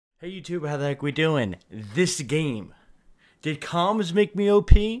Hey YouTube, how the heck we doing? This game, did comms make me OP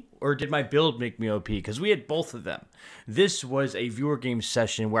or did my build make me OP? Because we had both of them. This was a viewer game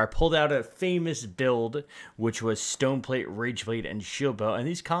session where I pulled out a famous build, which was Stoneplate, Rageblade, and Shield Belt. And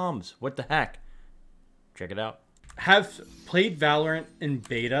these comms, what the heck? Check it out. Have played Valorant in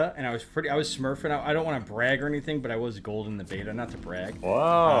beta, and I was smurfing out. I don't want to brag or anything, but I was gold in the beta, not to brag.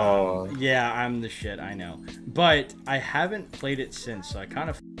 Whoa. Yeah, I'm the shit, I know. But I haven't played it since, so I kind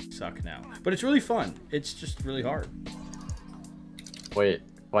of suck now. But it's really fun. It's just really hard. Wait,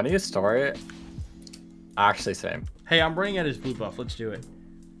 funny story? Actually, same. Hey, I'm running at his blue buff. Let's do it.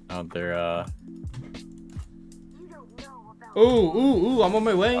 They're, Ooh, I'm on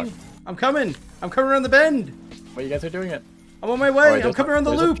my way. I'm coming around the bend. Wait, you guys are doing it. I'm on my way. Oh, wait, I'm coming around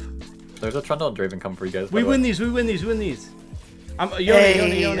the loop. There's a Trundle and Draven coming for you guys. We win these. I'm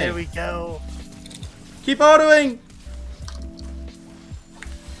Yone. There we go. Keep autoing.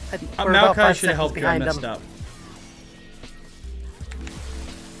 We're about Maokai 5 should have seconds helped you. I behind messed him. up.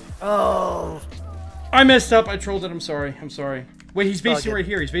 Oh, I messed up. I trolled it. I'm sorry. Wait, he's all basing good.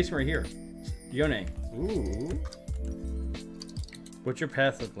 right here. Yone. Ooh. What's your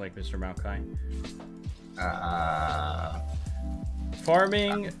path look like, Mr. Maokai?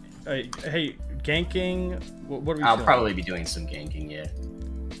 Farming. Hey, ganking. What are we I'll feeling? probably be doing some ganking, yeah.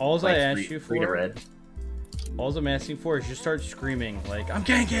 All Like I ask you free to for. red. All I'm asking for is just start screaming like I'm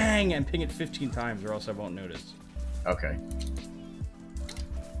ganking and ping it 15 times, or else I won't notice. Okay.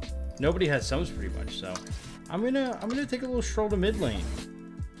 Nobody has sums pretty much, so I'm gonna take a little stroll to mid lane.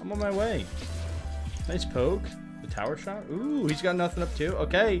 I'm on my way. Nice poke. The tower shot. Ooh, he's got nothing up too.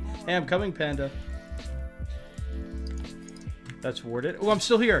 Okay, hey, I'm coming, Panda. That's warded. Oh, I'm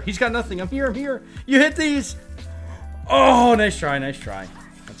still here. He's got nothing. I'm here. You hit these. Oh, nice try.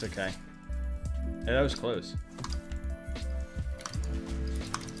 That's okay. Hey, that was close.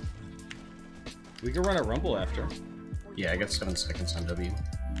 We can run a rumble after. Yeah, I got 7 seconds on W.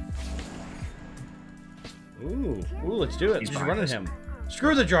 Ooh, let's do it. He's Just behind running us. him.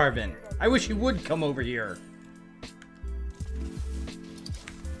 Screw the Jarvan. I wish he would come over here.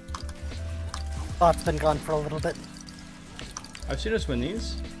 bot's been gone for a little bit. I've seen us win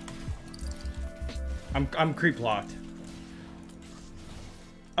these. I'm creep locked.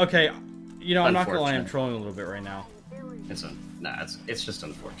 Okay, you know, I'm not gonna lie, I'm Unfortunate. trolling a little bit right now. It's just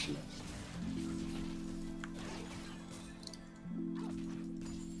unfortunate.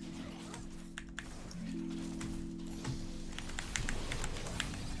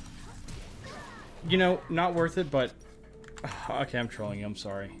 You know, not worth it, but okay, I'm trolling you, I'm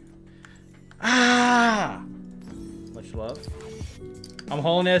sorry. Ah! Much love. I'm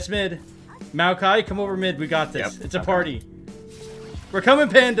hauling ass mid. Maokai, come over mid, we got this. Yep, It's a okay. party. We're coming,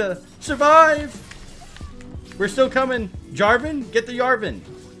 Panda! Survive! We're still coming. Jarvan, get the Yarvan.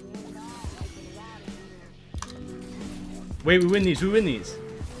 Wait, we win these.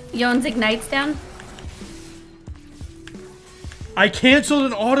 Yone's Ignite's down. I canceled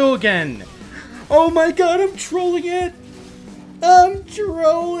an auto again. Oh my god, I'm trolling it. I'm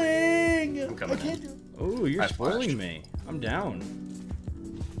trolling. I'm coming in. Oh, you're I spoiling flashed. me. I'm down.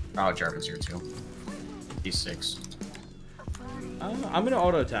 Oh, Jarvan's here too. He's 6. I'm gonna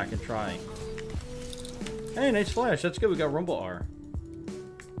auto attack and try. Hey, nice flash. That's good. We got Rumble R.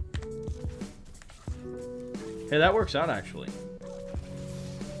 Hey, that works out actually.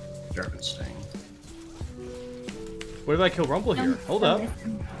 Jarvan's staying. What if I kill Rumble here? Hold up.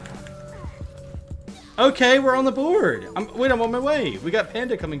 Okay, we're on the board. Wait, I'm on my way. We got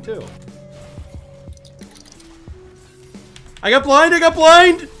Panda coming too. I got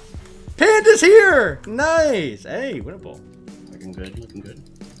blind. Panda's here. Nice. Hey, winnable. Looking good.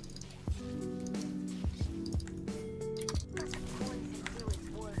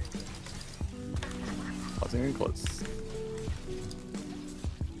 Wasn't even close.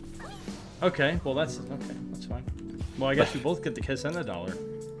 Okay, well that's okay. That's fine. Well, I guess we both get the kiss and the dollar.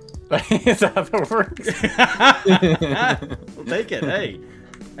 Is that how it works? We'll take it. Hey,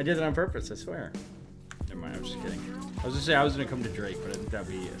 I did it on purpose. I swear. Never mind. I'm just kidding. I was gonna say I was gonna come to Drake, but I think that'd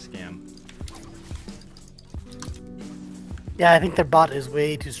be a scam. Yeah, I think their bot is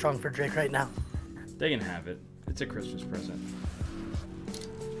way too strong for Drake right now. They can have it. It's a Christmas present.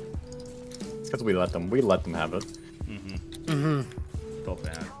 It's because we let them have it. Felt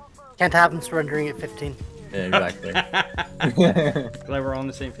bad. Can't have him surrendering at 15. Yeah, exactly. Glad we're all on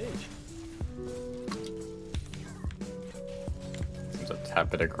the same page. Seems a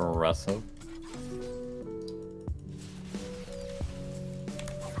tad bit aggressive.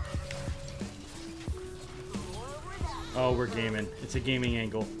 Oh, we're gaming. It's a gaming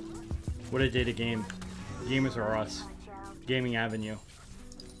angle. What a day to game. Gamers are us. Gaming Avenue.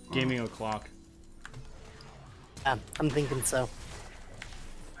 Gaming o'clock. Yeah, I'm thinking so.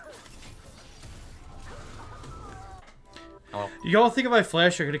 Oh. Y'all think if I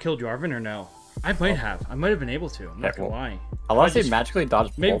flashed, I could have killed Jarvan or no? I might have. I might have been able to. I'm not Yeah, gonna well, lie. Unless just- he magically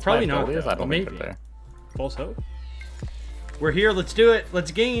dodged maybe- both probably my not, abilities, though. I don't think Maybe. they're there. False hope. We're here. Let's do it.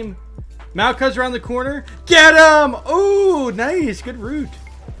 Let's game. Maoka's around the corner. Get him! Ooh, nice. Good route.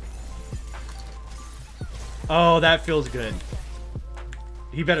 Oh, that feels good.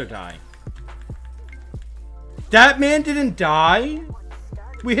 He better die. That man didn't die?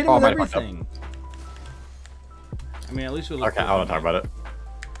 We hit him Oh, with I might have fucked up. everything. I mean, at least we look. Okay, I want to talk about it.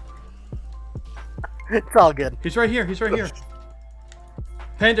 It's all good. He's right here. He's right here.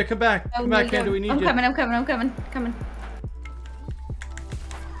 Panda, come back. Oh, Come back, no, Panda. We need I'm you. coming, I'm coming, I'm coming, coming.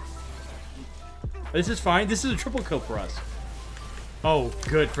 This is fine. This is a triple kill for us. Oh,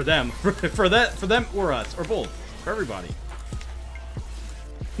 good for them. For them or us or both. For everybody.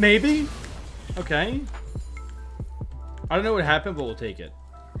 Maybe. Okay. I don't know what happened, but we'll take it.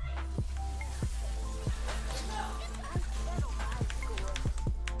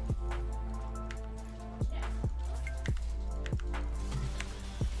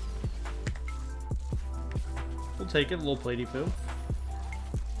 We'll take it. A little platey poo.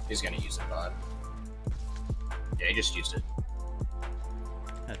 He's gonna use it, bot. Yeah, he just used it.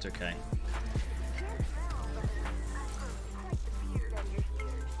 That's okay.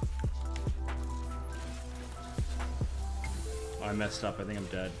 Oh, I messed up. I think I'm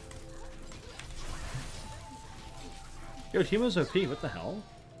dead. Yo, Teemo's OP. What the hell?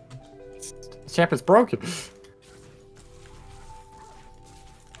 This champ is broken.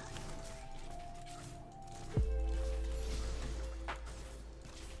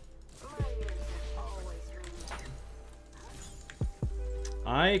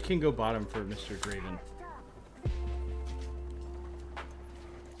 I can go bottom for Mr. Draven.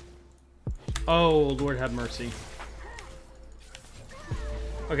 Oh, Lord have mercy.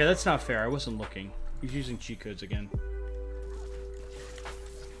 Okay, that's not fair. I wasn't looking. He's using cheat codes again.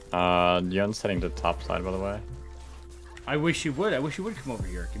 Yun's heading to the top side, by the way. I wish you would. I wish you would come over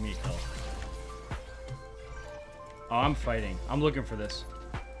here. Give me a kill. Oh, I'm fighting. I'm looking for this.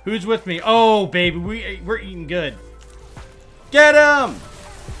 Who's with me? Oh, baby. We're eating good. Get him!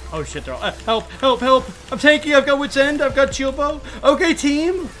 Oh, shit. They're all... help! Help! Help! I'm tanky. I've got Wit's End. I've got Shield Bow. Okay,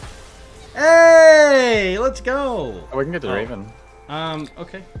 team. Hey! Let's go. Oh, we can get the Raven.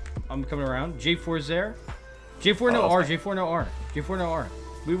 Okay. I'm coming around. J4's there. J4 no Oh, R. okay. J4 no R. J4 no R.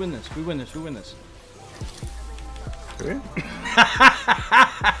 We win this. We win this. We win this. Do we?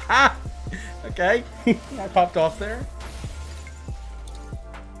 Okay. I popped off there.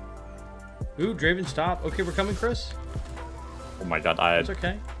 Ooh, Draven, stop. Okay, we're coming, Chris. Oh my god, It's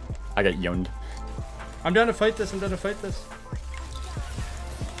okay. I get Yuned. I'm down to fight this. I'm down to fight this.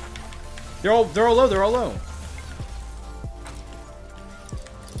 They're all low. They're all low.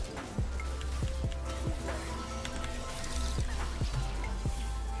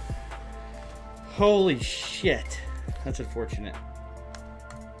 Holy shit. That's unfortunate.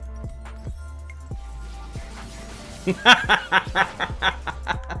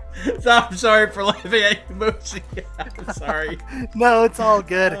 So I'm sorry for laughing at you, Moosey. I'm sorry. No, it's all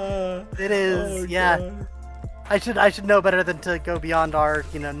good. It is. Oh, yeah. God. I should know better than to go beyond our,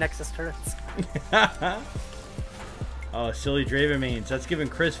 Nexus turrets. Oh, silly Draven mains. That's giving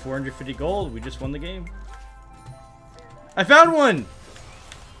Chris 450 gold. We just won the game. I found one!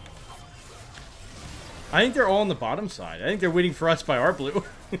 I think they're all on the bottom side. I think they're waiting for us by our blue.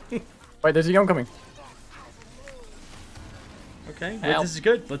 Wait, there's a Yun coming. Okay, Help. well, this is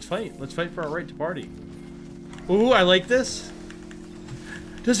good. Let's fight. Let's fight for our right to party. Ooh, I like this.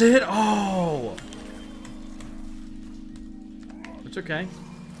 Does it hit? Oh! It's okay.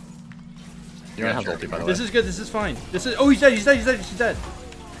 Yun has ulti, by the way. This is good. This is fine. This is. Oh, he's dead. He's dead. He's dead. He's dead.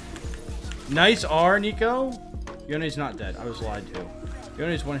 Nice R, Nico. Yone's not dead. I was lied to.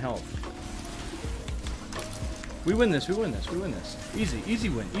 Yone's 1 health. We win this. We win this. We win this. Easy. Easy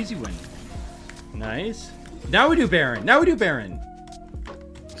win. Easy win. Nice. Now we do Baron. Now we do Baron.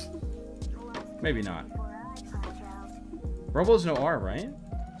 Maybe not. Rumble's no R, right?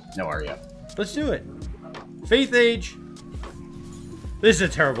 No Arya. Let's do it. Faith Age. This is a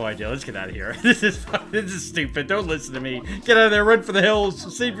terrible idea. Let's get out of here. This is stupid. Don't listen to me. Get out of there. Run for the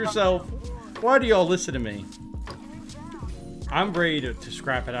hills. Save yourself. Why do y'all listen to me? I'm ready to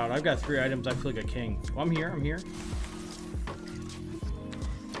scrap it out. I've got 3 items. I feel like a king. Well, I'm here. I'm here.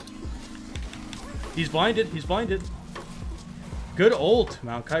 He's blinded. He's blinded. Good ult,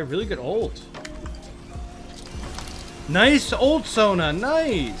 Maokai. Really good ult. Nice ult, Sona.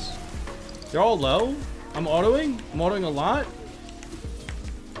 Nice. They're all low. I'm autoing. I'm autoing a lot.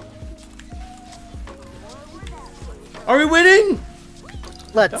 Are we winning?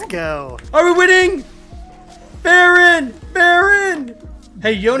 Let's go. Are we winning? Baron! Baron!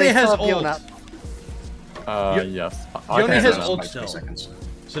 Hey, Yone They has still have ult. Yone up. Yes. Yone Okay, has so- ult Like 3 still. seconds.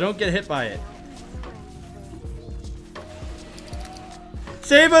 So don't get hit by it.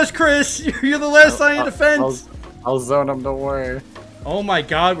 Save us, Chris! You're the last line of defense! I'll zone him, don't worry. Oh my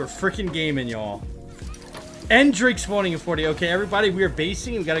god, we're freaking gaming, y'all. And Drake spawning in 40. Okay, everybody, we are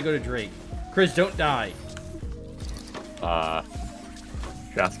basing. We gotta go to Drake. Chris, don't die.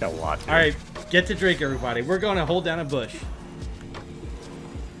 Just got a lot. Here. Alright, get to Drake, everybody. We're gonna hold down a bush.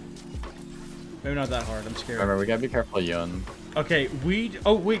 Maybe not that hard. I'm scared. Remember, we gotta be careful, Yun. Okay, we...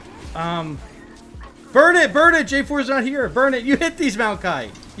 Oh, wait. Burn it! Burn it! J4's not here. Burn it. You hit these, Maokai.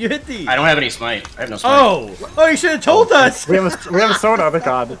 You hit these. I don't have any smite. I have no smite. Oh! You should have told us! We have a soda, other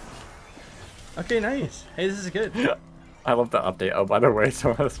god. Okay, nice. Hey, this is good. I love the update. Oh, by the way,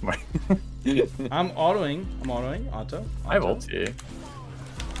 so that's my. I'm autoing. Auto. I have ulti.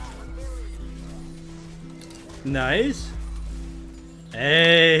 Nice.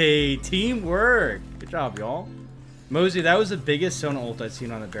 Hey, teamwork. Good job, y'all. Mosey, that was the biggest Sona ult I've seen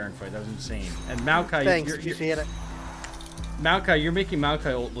on a Baron fight. That was insane. And Maokai, Thanks, appreciate it. Maokai, you're making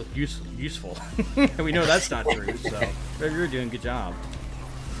Maokai ult look useful. We know that's not true, so whatever you're doing, good job.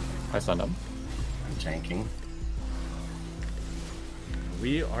 I stunned him. I'm tanking.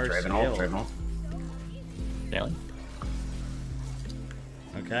 We are Draven ult, scaled. Draven ult. Scaling.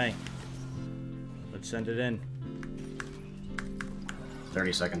 Okay. Let's send it in.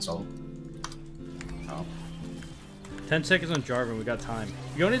 30 seconds ult. Oh. 10 seconds on Jarvan. We got time.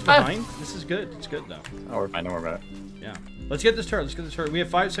 Yone's behind. This is good. It's good, though. Oh, we're fine. Don't worry about it. Yeah. Let's get this turret. Let's get this turret. We have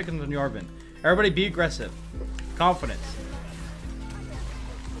 5 seconds on Jarvan. Everybody be aggressive. Confidence.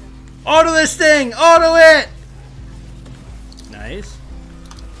 Auto this thing! Auto it! Nice.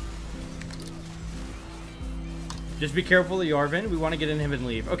 Just be careful of Jarvan. We want to get in him and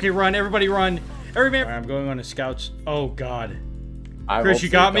leave. Okay, run. Everybody run. Everybody. I'm going on a scouts. Oh, God. Chris, you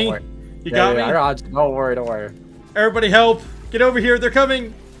got me? You got me? I got you. Don't worry. Don't worry. Everybody help. Get over here. They're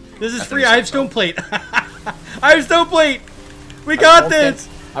coming. This is free. I have stone plate. I have stone plate. We got this.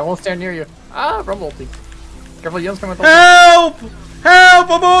 I won't stand near you. Ah, rumble ulti. Careful, Yun's coming with ulti. Help! Help!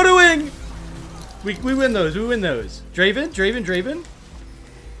 I'm autoing! We win those. We win those. Draven.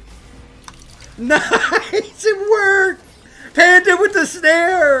 Nice! It worked! Panda with the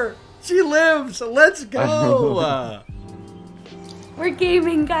snare! She lives! Let's go! We're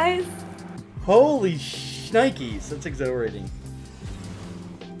gaming, guys. Holy shnikes. That's exhilarating.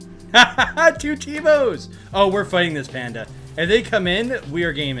 2 Teemos! Oh, we're fighting this Panda. If they come in, we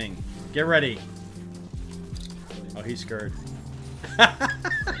are gaming. Get ready. Oh, he's scared.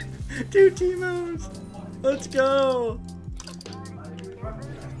 2 Teemos! Let's go!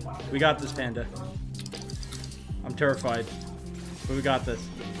 We got this, Panda. I'm terrified. But we got this.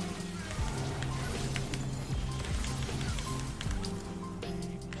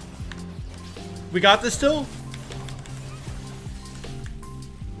 We got this still?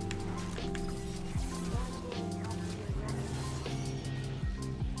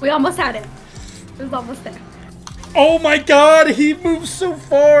 We almost had it. It was almost there. Oh my god, he moves so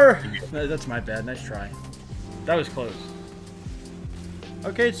far! No, that's my bad, nice try. That was close.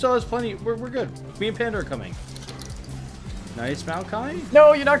 Okay, it still has plenty. We're good. Me and Panda are coming. Nice, Maokai.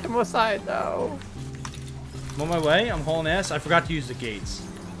 No, you knocked him aside. No. I'm on my way. I'm hauling ass. I forgot to use the gates.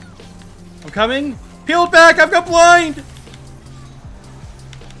 I'm coming. Peeled back. I've got blind.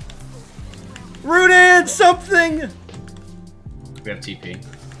 Runan, something. We have TP.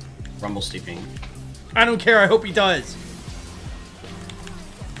 Rumble's TPing. I don't care. I hope he does.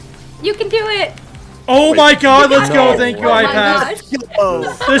 You can do it. Oh my god, let's go. No. Thank you, Oh my iPad. gosh. Oh,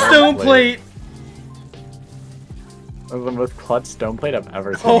 The stone plate. That was the most clutch stone plate I've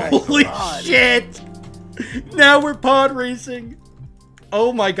ever seen. Holy shit. Now we're pod racing.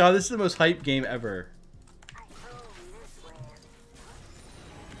 Oh my god, this is the most hype game ever.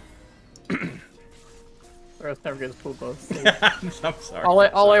 Earth never gets blue buffs. I'm sorry.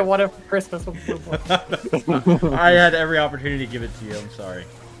 All I wanted for Christmas was blue buffs. I had every opportunity to give it to you. I'm sorry.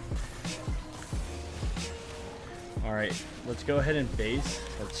 Alright, let's go ahead and base.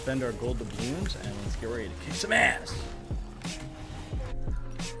 Let's spend our gold doubloons and let's get ready to kick some ass.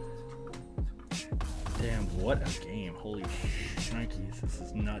 Damn, what a game. Holy shnikes, this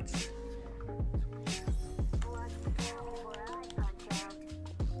is nuts.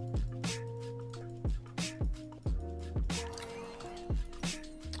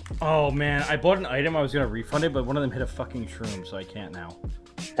 Oh man, I bought an item, I was gonna refund it, but one of them hit a fucking shroom, so I can't now.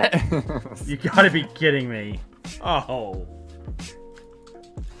 You gotta be kidding me. Oh.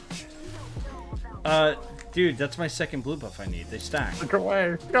 Dude, that's my second blue buff I need. They stack. Look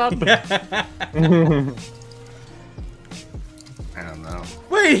away. God. I don't know.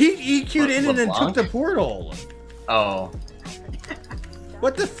 Wait, he EQ'd in and then took LeBlanc? the portal. Oh.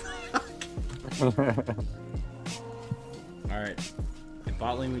 What the fuck? Alright. In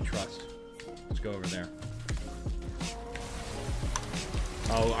bot lane we trust. Let's go over there.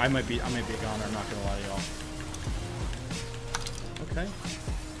 Oh, I might be a goner, I'm not gonna lie to y'all. Okay.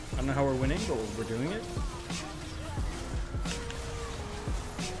 I don't know how we're winning, but we're doing it.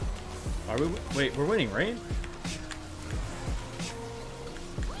 Are we? Wait, we're winning, right?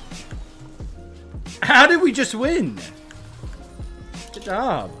 How did we just win? Good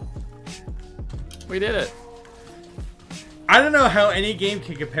job. We did it. I don't know how any game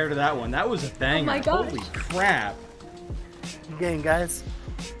can compare to that one. That was a banger. my gosh. Holy crap. Good game, guys.